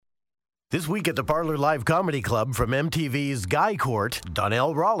This week at the Parlor Live Comedy Club from MTV's Guy Court,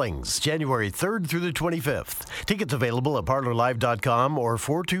 Donnell Rawlings, January 3rd through the 25th. Tickets available at parlorlive.com or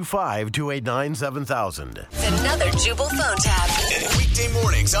 425-289-7000. It's another Jubal phone tab. Weekday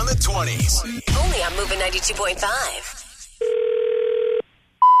mornings on the 20s. Only on Moving 92.5.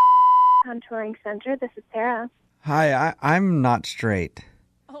 Contouring Center, this is Sarah. Hi, I'm not straight.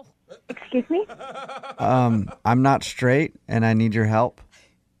 Excuse me? I'm not straight, and I need your help.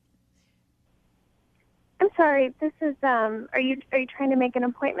 I'm sorry, this is, are you trying to make an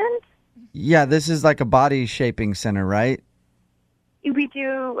appointment? Yeah, this is like a body shaping center, right? We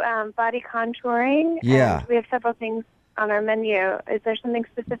do body contouring. Yeah. And we have several things on our menu. Is there something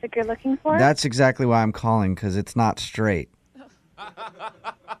specific you're looking for? That's exactly why I'm calling, because it's not straight.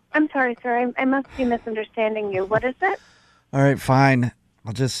 I'm sorry, sir. I must be misunderstanding you. What is it? All right, fine.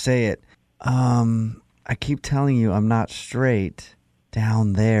 I'll just say it. I keep telling you I'm not straight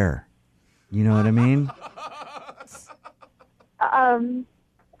down there. You know what I mean? Are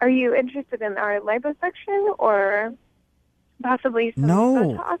you interested in our liposuction or possibly some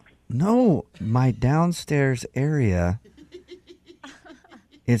Botox? No. My downstairs area,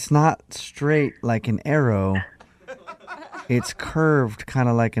 it's not straight like an arrow. It's curved kind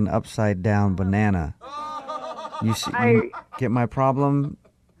of like an upside down banana. You see, you get my problem?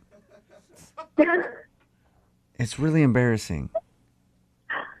 It's really embarrassing.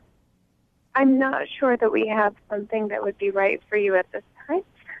 I'm not sure that we have something that would be right for you at this time.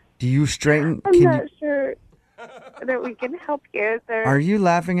 Do you straighten? I'm not sure that we can help you. Are you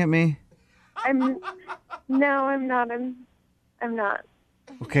laughing at me? No, I'm not. I'm not.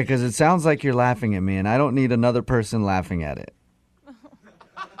 Okay, because it sounds like you're laughing at me, and I don't need another person laughing at it.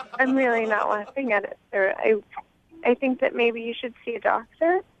 I'm really not laughing at it, sir. I think that maybe you should see a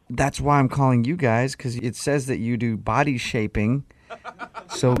doctor. That's why I'm calling you guys, because it says that you do body shaping.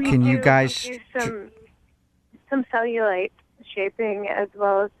 So can you guys do some cellulite shaping as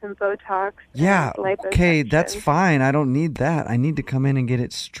well as some Botox? Yeah, and okay, liposuction. that's fine. I don't need that. I need to come in and get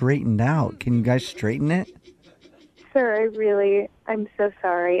it straightened out. Can you guys straighten it? Sir, I'm so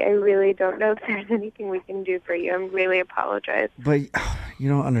sorry. I really don't know if there's anything we can do for you. I really apologize. But you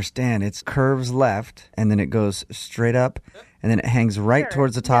don't understand. It's curves left, and then it goes straight up, and then it hangs right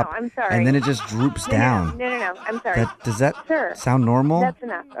towards the top. No, I'm sorry. And then it just droops down. No. I'm sorry. Does that Sir, sound normal? That's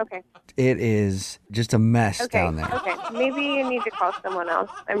enough. Okay. It is just a mess down there. Okay. Maybe you need to call someone else.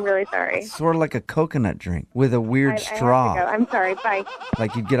 I'm really sorry. It's sort of like a coconut drink with a weird straw. I have to go. I'm sorry. Bye.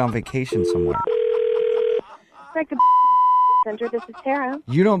 Like you'd get on vacation somewhere. Like a center. This is Sarah.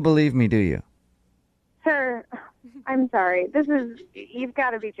 You don't believe me, do you? Sir, I'm sorry. You've got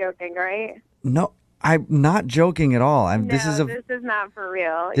to be joking, right? No, I'm not joking at all. This is not for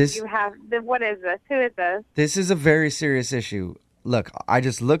real. What is this? Who is this? This is a very serious issue. Look, I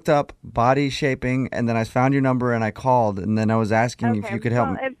just looked up body shaping, and then I found your number, and I called, and then I was asking if you could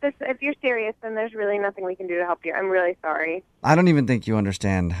help me. If you're serious, then there's really nothing we can do to help you. I'm really sorry. I don't even think you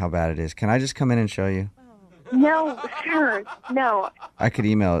understand how bad it is. Can I just come in and show you? No, sure. No. I could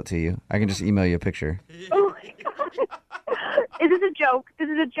email it to you. I can just email you a picture. Oh, my God. Is this a joke? This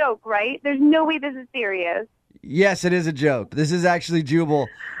is a joke, right? There's no way this is serious. Yes, it is a joke. This is actually Jubal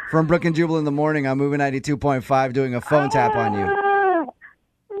from Brook and Jubal in the Morning. I'm moving 92.5 doing a phone tap on you.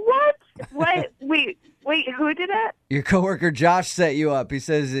 What? Wait, who did it? Your coworker Josh set you up. He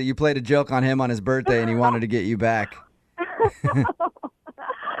says that you played a joke on him on his birthday and he wanted to get you back.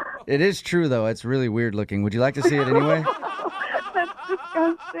 It is true, though. It's really weird looking. Would you like to see it anyway? That's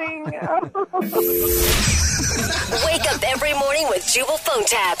disgusting. Wake up every morning with Jubal phone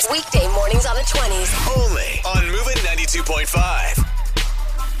tabs. Weekday mornings on the 20s. Only on Moving 92.5.